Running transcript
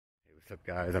What's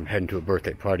up, guys? I'm heading to a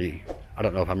birthday party. I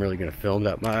don't know if I'm really gonna film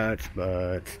that much,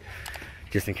 but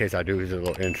just in case I do, here's a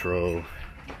little intro.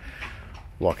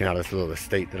 Walking out of this little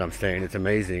estate that I'm staying. It's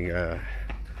amazing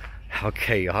how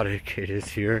chaotic it is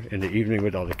here in the evening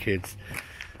with all the kids.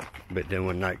 But then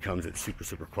when night comes, it's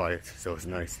super quiet, so it's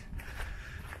nice.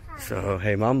 So,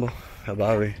 hey Mambo, how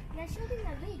about we? You're shooting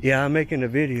a video. Yeah, I'm making a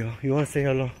video. You wanna say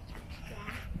hello?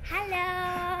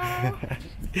 Yeah.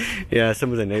 Hello. Yeah,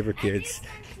 some of the neighbor kids.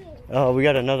 Oh, we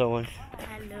got another one.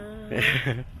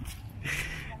 Hello.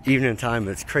 Evening time,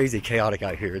 it's crazy chaotic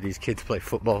out here. These kids play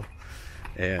football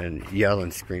and yell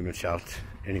and scream and shout.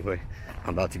 Anyway, I'm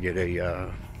about to get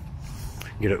a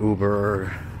Uber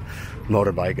or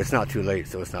motorbike. It's not too late,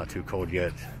 so it's not too cold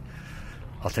yet.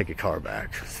 I'll take a car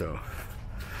back. So,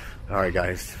 all right,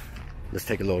 guys, let's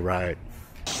take a little ride.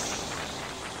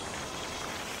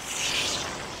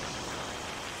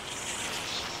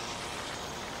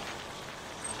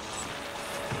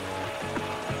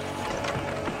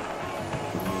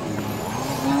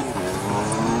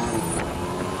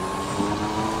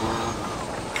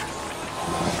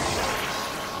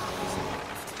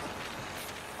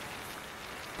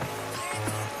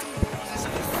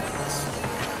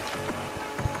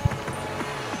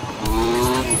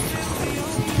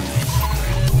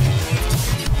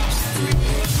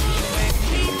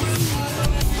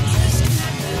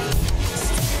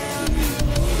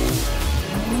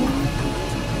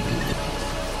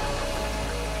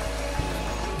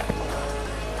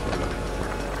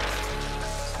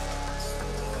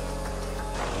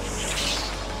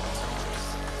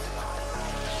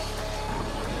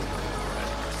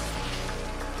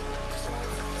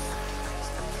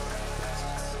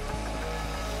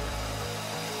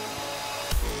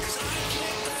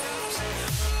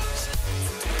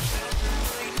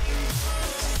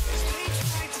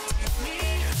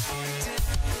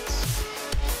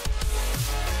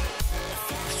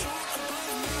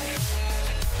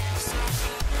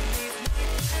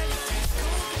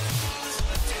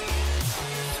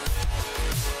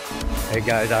 Hey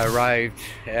guys, I arrived,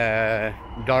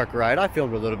 dark ride. I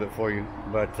filmed a little bit for you,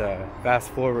 but fast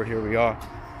forward, here we are.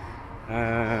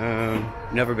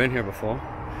 Never been here before,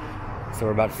 so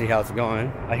we're about to see how it's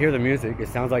going. I hear the music. It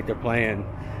sounds like they're playing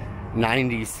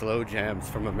 90s slow jams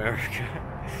from America,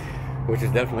 which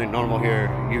is definitely normal here.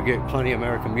 You get plenty of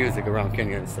American music around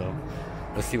Kenyans, so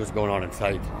let's see what's going on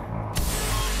inside.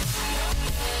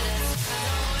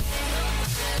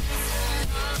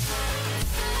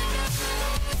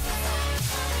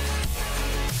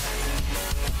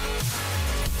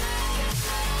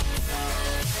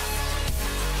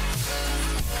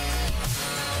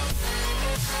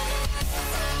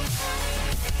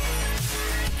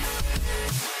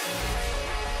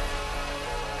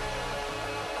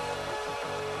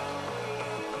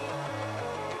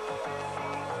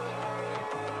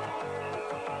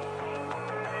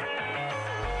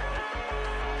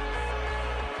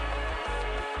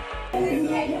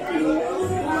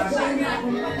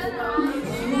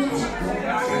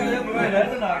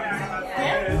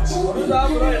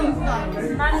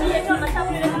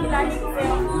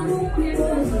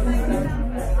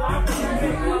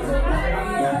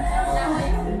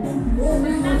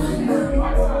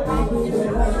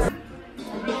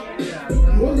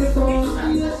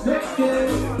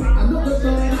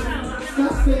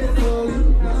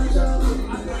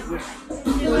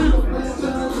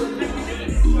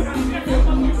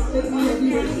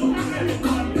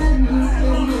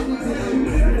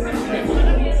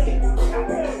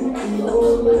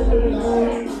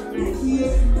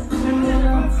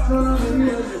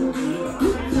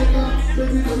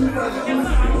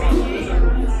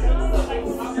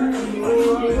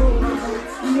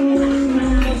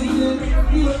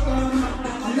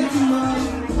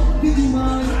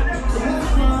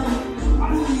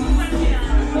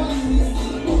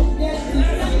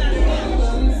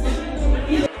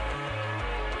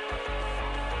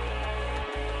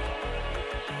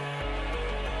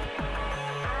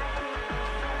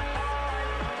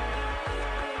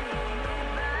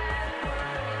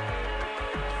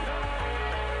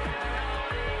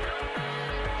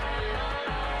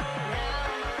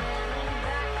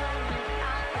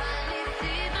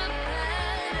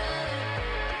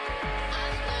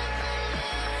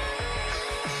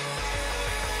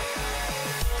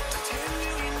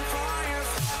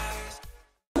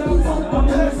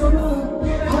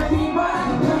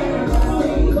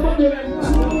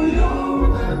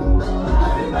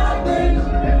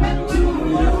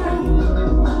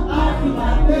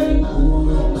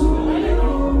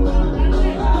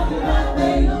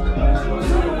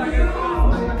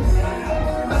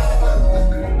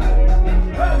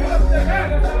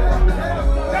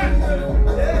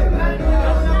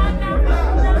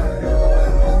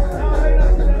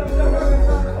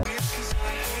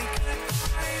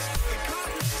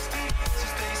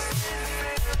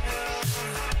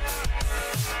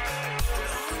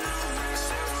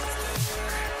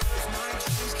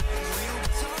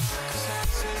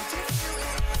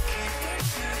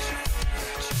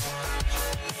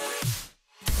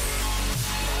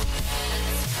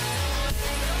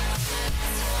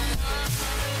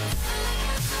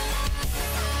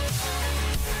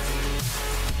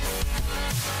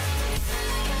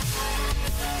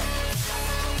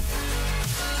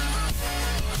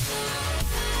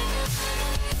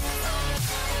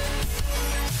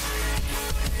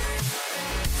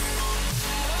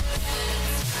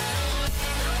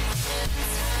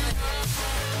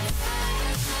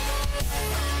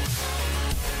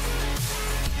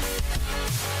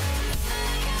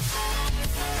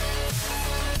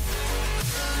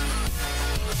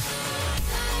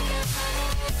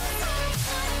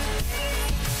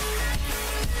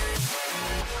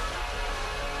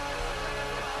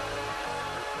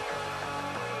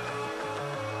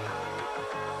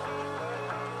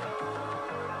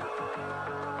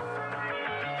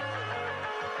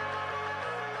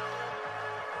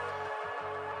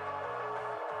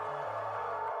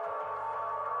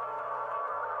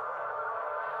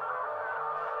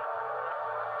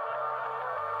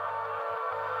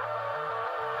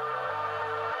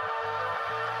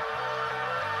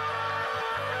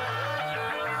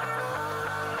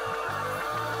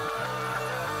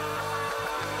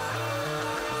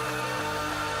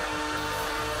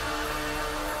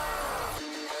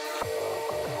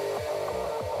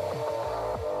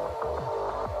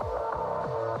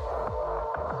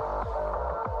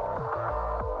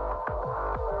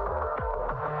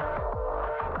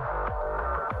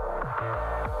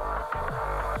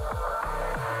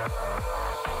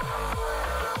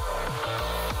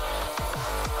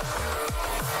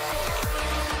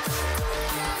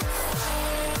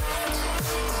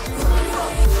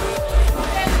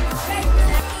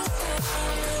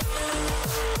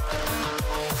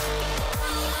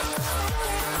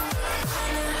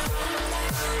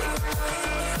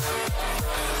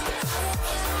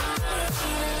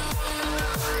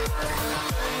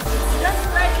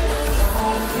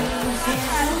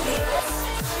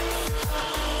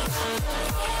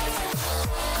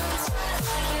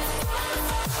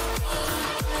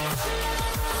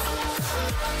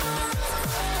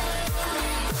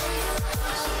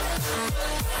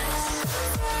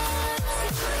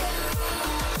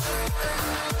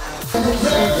 So these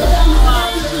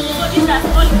are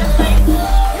small intestines,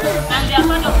 and they are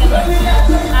part of the body.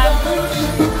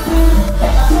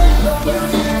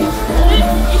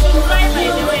 You should try, by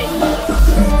the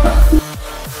way.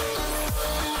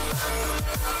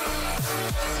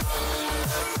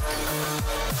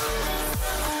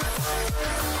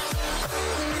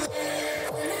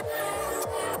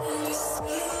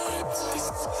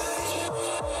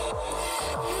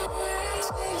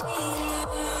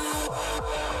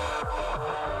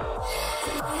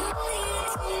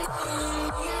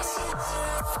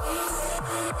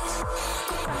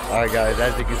 Alright guys,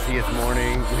 as you can see it's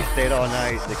morning. We stayed all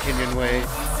night the Kenyan way.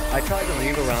 I tried to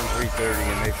leave around 3:30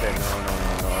 and they said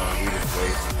no, we just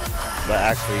wait. But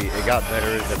actually it got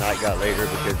better as the night got later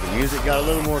because the music got a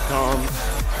little more calm.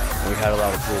 And we had a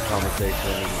lot of cool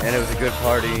conversation and it was a good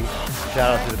party.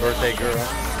 Shout out to the birthday girl.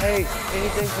 Hey,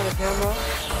 anything for the camera?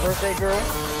 Birthday girl?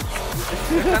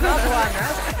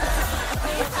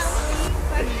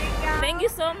 Thank you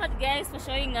so much, guys, for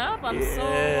showing up. I'm so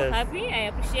happy. I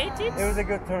appreciate it. It was a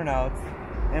good turnout.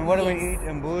 And what do we eat?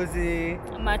 Mbuzi,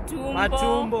 Matumbo,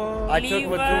 I took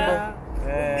matumbo.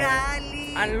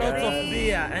 And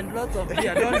lots of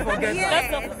beer, Don't forget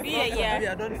that. Lots of beer,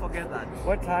 yeah. Don't forget that.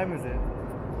 What time is it?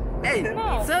 Hey,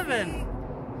 No. 7.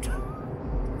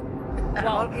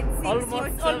 Wow, it's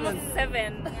Almost almost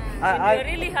 7. 7. I- We're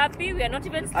really happy. We are not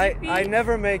even sleepy. I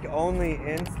never make only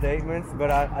in statements,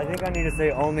 but I think I need to say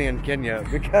only in Kenya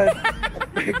because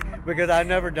because I've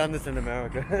never done this in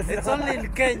America. It's only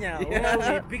in Kenya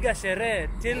where we pick a sherehe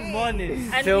till morning.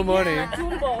 And till we eat morning.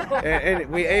 matumbo. and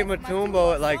we ate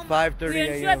matumbo at like 5:30 To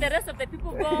ensure a.m. the rest of the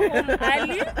people go home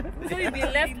early, so we'll be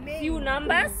left few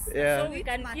numbers, Yeah. so we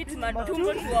can eat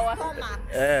matumbo to our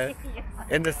Yeah.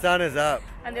 And the sun is up.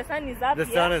 and the sun is up. The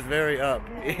sun is very up.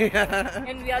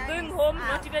 and we are going home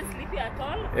not even sleepy at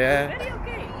all. Yeah. Very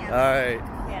okay. All right.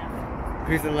 Yeah.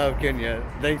 Peace and love, Kenya.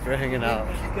 Thanks for hanging out.